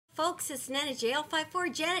folks, it's Nana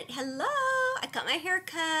JL54 Janet. Hello! I got my hair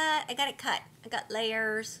cut. I got it cut. I got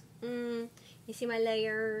layers. You see my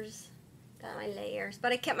layers? Got my layers.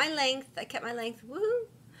 But I kept my length. Woohoo!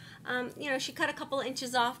 You know, she cut a couple of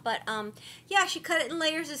inches off, but yeah, she cut it in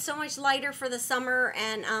layers. It's so much lighter for the summer,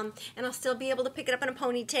 and I'll still be able to pick it up in a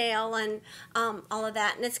ponytail and all of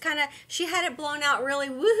that. And it's kind of, she had it blown out really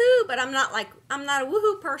woohoo, but I'm not a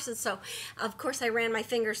woohoo person, so of course I ran my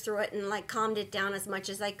fingers through it and like calmed it down as much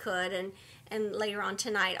as I could, and later on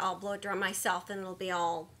tonight I'll blow it dry myself and it'll be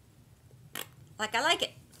all like I like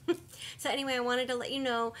it. So anyway, I wanted to let you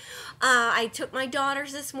know, I took my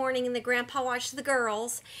daughters this morning, and the grandpa watched the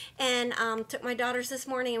girls, and took my daughters this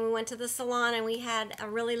morning, and we went to the salon, and we had a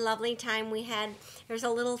really lovely time. There's a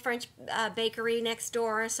little French bakery next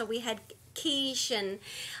door, so we had quiche and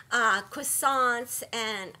croissants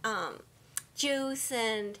and juice,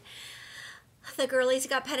 and the girlies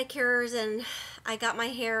got pedicures, and I got my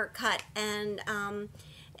hair cut, and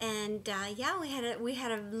yeah, we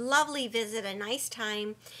had a lovely visit, a nice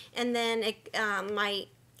time, and then my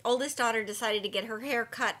oldest daughter decided to get her hair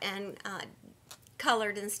cut and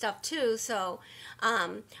colored and stuff too. So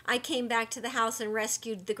I came back to the house and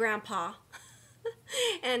rescued the grandpa,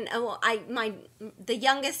 and the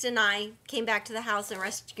youngest and I came back to the house and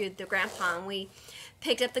rescued the grandpa, and we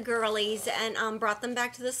picked up the girlies and brought them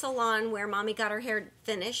back to the salon where Mommy got her hair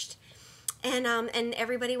finished. And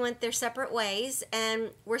everybody went their separate ways, and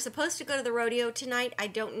we're supposed to go to the rodeo tonight. I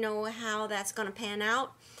don't know how that's going to pan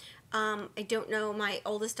out. I don't know. My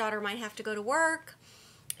oldest daughter might have to go to work.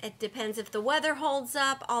 It depends if the weather holds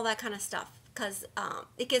up, all that kind of stuff, because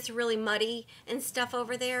it gets really muddy and stuff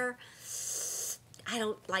over there. I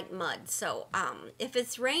don't like mud, so if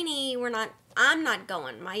it's rainy, I'm not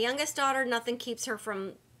going. My youngest daughter, nothing keeps her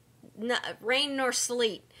from rain nor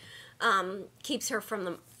sleet. Keeps her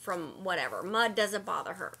from whatever. Mud doesn't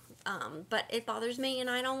bother her. But it bothers me, and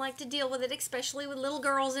I don't like to deal with it, especially with little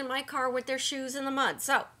girls in my car with their shoes in the mud.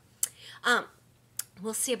 So,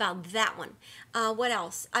 we'll see about that one. What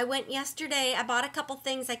else? I went yesterday. I bought a couple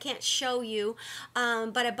things I can't show you,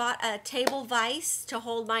 but I bought a table vise to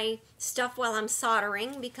hold my stuff while I'm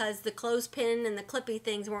soldering because the clothespin and the clippy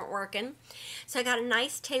things weren't working. So I got a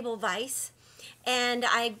nice table vise. And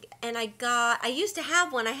I used to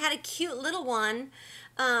have one. I had a cute little one,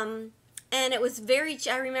 and it was very,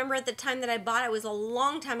 I remember at the time that I bought it, it was a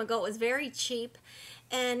long time ago, it was very cheap,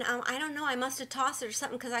 and I don't know, I must have tossed it or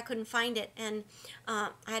something because I couldn't find it, and I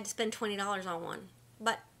had to spend $20 on one,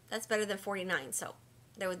 but that's better than $49, so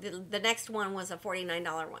the next one was a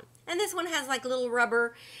 $49 one. And this one has like little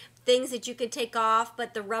rubber things that you could take off,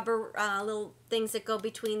 but the rubber little things that go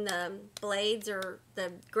between the blades or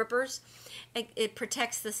the grippers, it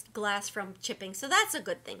protects this glass from chipping, so that's a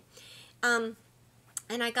good thing.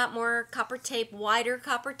 And I got more copper tape, wider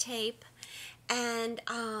copper tape, and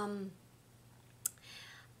I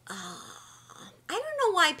don't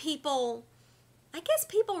know why I guess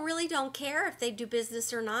people really don't care if they do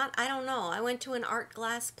business or not. I don't know. I went to an art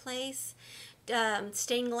glass place,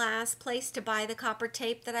 stained glass place, to buy the copper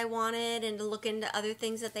tape that I wanted and to look into other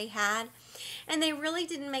things that they had, and they really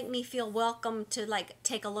didn't make me feel welcome to like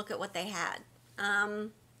take a look at what they had.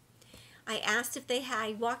 I asked if they had,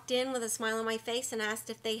 I walked in with a smile on my face and asked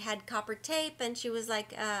if they had copper tape, and she was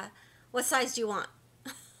like, what size do you want?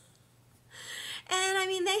 And I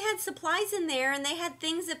mean, they had supplies in there, and they had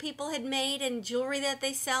things that people had made and jewelry that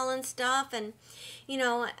they sell and stuff, and you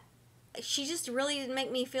know, she just really didn't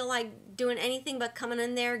make me feel like doing anything but coming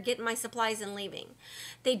in there, getting my supplies and leaving.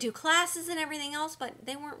 They do classes and everything else, but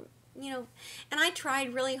they weren't, you know, and I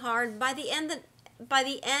tried really hard. By the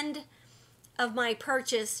end of my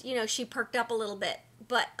purchase, you know, she perked up a little bit,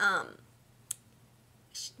 but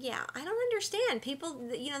yeah, I don't understand.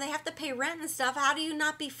 People, you know, they have to pay rent and stuff. How do you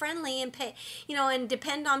not be friendly and pay, you know, and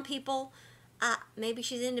depend on people? Maybe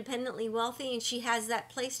she's independently wealthy and she has that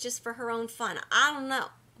place just for her own fun. I don't know,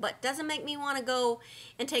 but doesn't make me want to go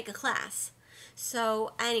and take a class.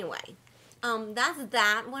 So anyway, that's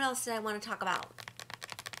that. What else did I want to talk about?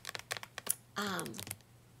 I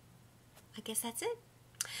guess that's it.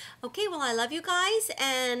 Okay, well, I love you guys,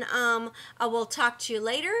 and I will talk to you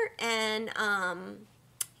later, and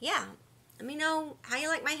yeah, let me know how you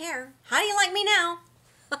like my hair. How do you like me now?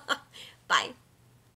 Bye.